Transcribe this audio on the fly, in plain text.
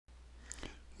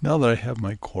Now that I have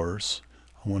my course,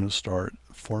 I want to start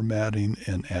formatting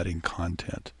and adding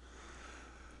content.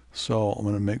 So I'm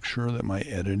going to make sure that my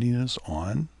editing is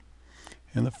on.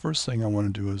 And the first thing I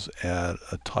want to do is add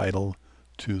a title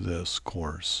to this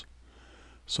course.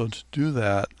 So to do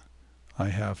that, I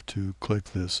have to click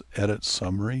this Edit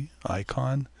Summary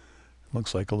icon. It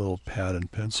looks like a little pad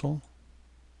and pencil.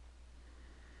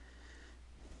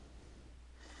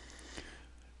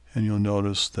 And you'll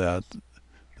notice that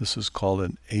this is called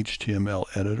an HTML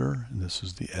editor, and this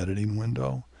is the editing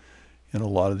window. And a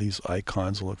lot of these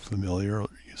icons look familiar.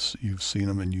 You've seen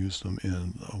them and used them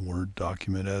in a Word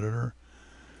document editor.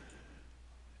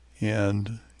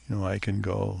 And I can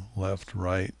go left,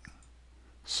 right,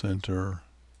 center.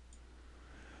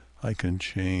 I can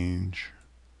change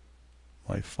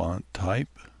my font type.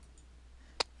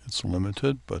 It's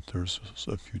limited, but there's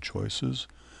a few choices.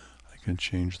 I can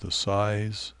change the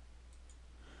size.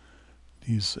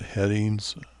 These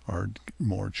headings are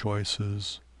more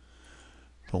choices.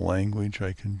 The language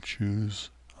I can choose.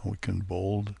 We can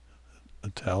bold,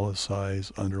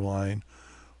 italicize, underline,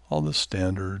 all the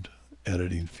standard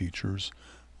editing features.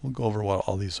 We'll go over what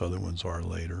all these other ones are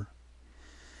later.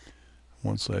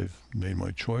 Once I've made my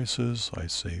choices, I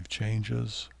save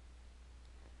changes.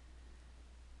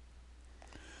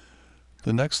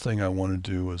 The next thing I want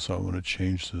to do is I want to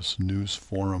change this news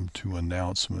forum to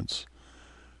announcements.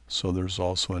 So there's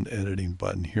also an editing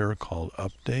button here called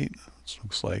Update. This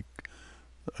looks like,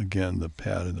 again, the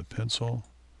pad and the pencil.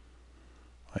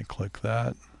 I click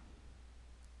that.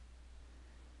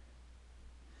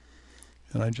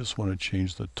 And I just want to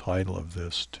change the title of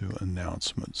this to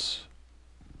Announcements.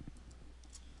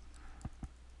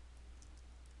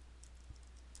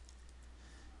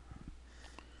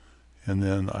 And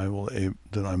then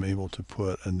I'm able to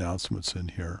put announcements in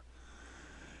here.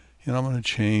 And I'm going to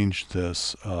change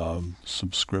this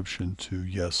subscription to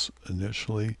yes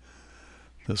initially.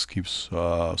 This keeps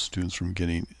students from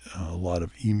getting a lot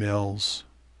of emails.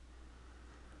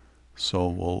 So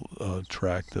we'll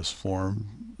track this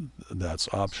form.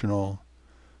 That's optional.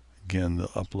 Again, the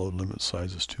upload limit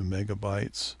size is 2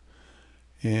 megabytes.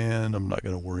 And I'm not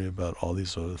going to worry about all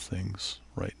these other things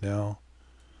right now.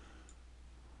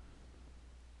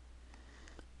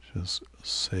 Just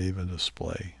save and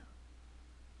display.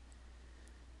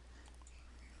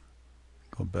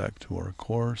 Go back to our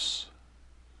course.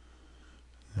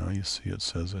 Now you see it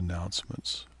says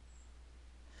announcements.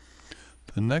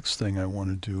 The next thing I want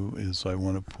to do is I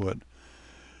want to put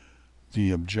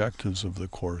the objectives of the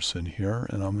course in here,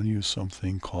 and I'm going to use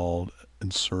something called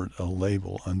insert a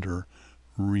label under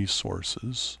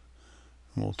resources.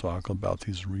 And we'll talk about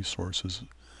these resources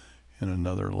in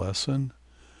another lesson.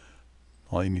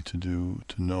 All you need to do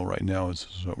to know right now is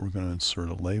that we're going to insert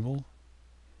a label.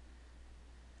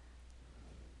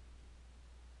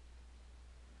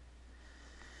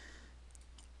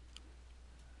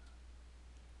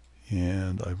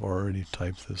 And I've already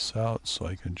typed this out, so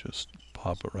I can just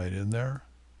pop it right in there.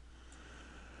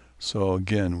 So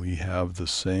again, we have the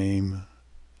same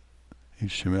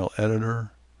HTML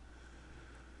editor,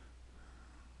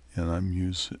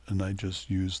 and I just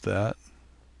used that.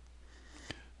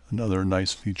 Another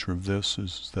nice feature of this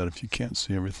is that if you can't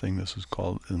see everything, this is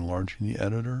called enlarging the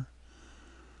editor.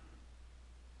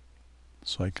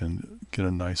 So I can get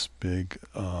a nice big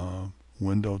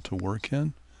window to work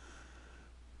in.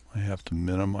 I have to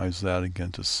minimize that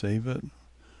again to save it.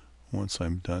 Once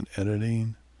I'm done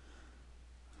editing,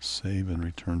 save and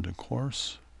return to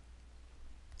course.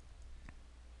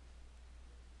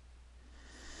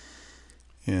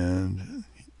 And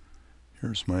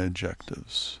here's my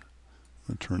objectives.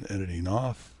 I'm going to turn editing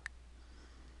off.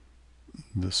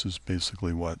 This is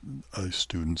basically what a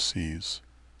student sees.